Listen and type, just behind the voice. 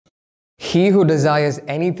He who desires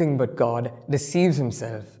anything but God deceives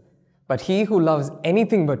himself, but he who loves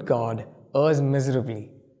anything but God errs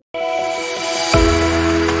miserably.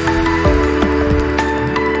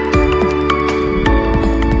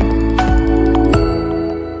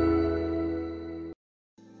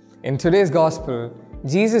 In today's Gospel,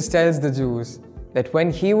 Jesus tells the Jews that when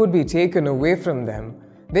he would be taken away from them,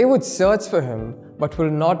 they would search for him but will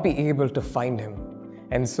not be able to find him,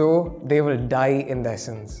 and so they will die in their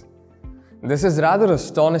sins. This is rather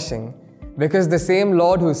astonishing because the same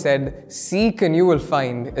Lord who said, "Seek and you will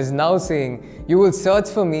find," is now saying, "You will search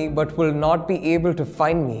for me but will not be able to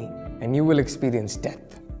find me, and you will experience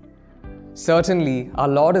death." Certainly, our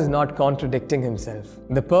Lord is not contradicting himself.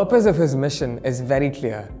 The purpose of his mission is very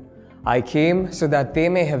clear. I came so that they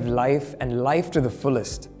may have life and life to the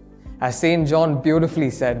fullest. As St. John beautifully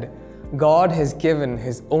said, God has given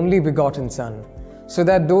his only begotten Son, so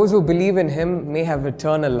that those who believe in him may have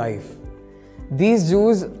eternal life. These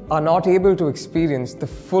Jews are not able to experience the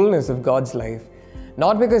fullness of God's life,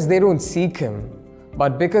 not because they don't seek him,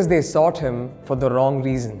 but because they sought him for the wrong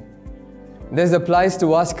reason. This applies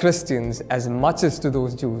to us Christians as much as to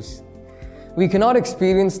those Jews. We cannot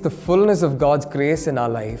experience the fullness of God's grace in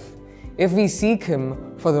our life if we seek him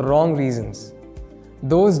for the wrong reasons.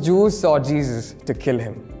 Those Jews sought Jesus to kill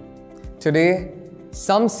him. Today,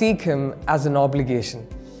 some seek him as an obligation,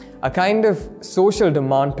 a kind of social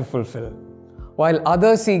demand to fulfill, while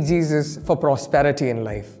others seek Jesus for prosperity in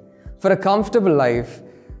life, for a comfortable life,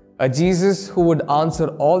 a Jesus who would answer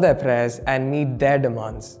all their prayers and meet their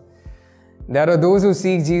demands. There are those who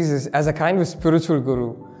seek Jesus as a kind of spiritual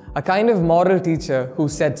guru, a kind of moral teacher who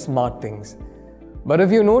said smart things. But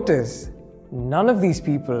if you notice, none of these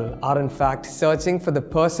people are in fact searching for the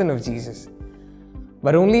person of Jesus,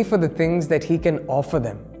 but only for the things that he can offer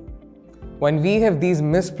them. When we have these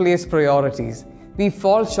misplaced priorities, we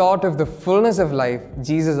fall short of the fullness of life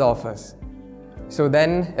Jesus offers. So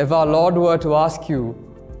then, if our Lord were to ask you,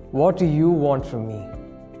 "What do you want from me?"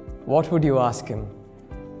 what would you ask him?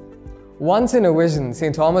 Once in a vision,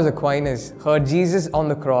 St. Thomas Aquinas heard Jesus on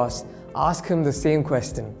the cross ask him the same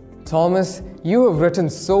question. "Thomas, you have written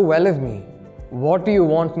so well of me. What do you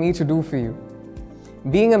want me to do for you?"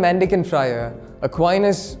 Being a mendicant friar,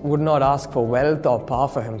 Aquinas would not ask for wealth or power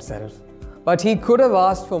for himself, but he could have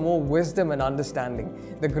asked for more wisdom and understanding,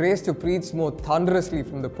 the grace to preach more thunderously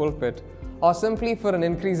from the pulpit, or simply for an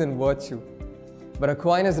increase in virtue. But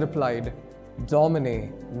Aquinas replied,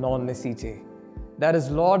 "Domine non necite." That is,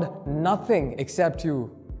 Lord, nothing except you.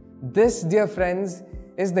 This, dear friends,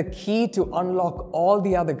 is the key to unlock all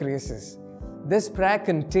the other graces. This prayer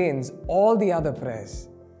contains all the other prayers.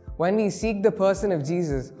 When we seek the person of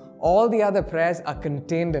Jesus, all the other prayers are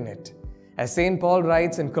contained in it. As St. Paul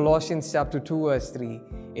writes in Colossians chapter 2 verse 3,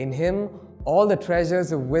 "In him all the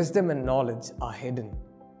treasures of wisdom and knowledge are hidden."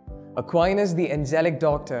 Aquinas, the angelic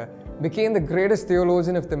doctor, became the greatest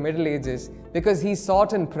theologian of the Middle Ages because he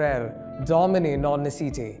sought in prayer, "Domine non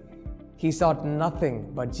necite." He sought nothing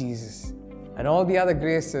but Jesus, and all the other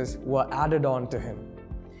graces were added on to him.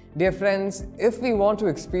 Dear friends, if we want to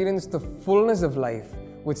experience the fullness of life,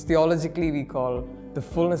 which theologically we call the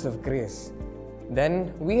fullness of grace,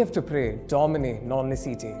 then we have to pray, "Domine non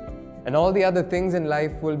necite," and all the other things in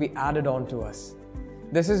life will be added on to us.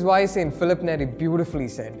 This is why St. Philip Neri beautifully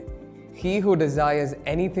said, "He who desires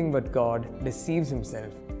anything but God deceives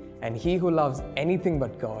himself, and he who loves anything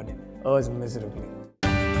but God errs miserably."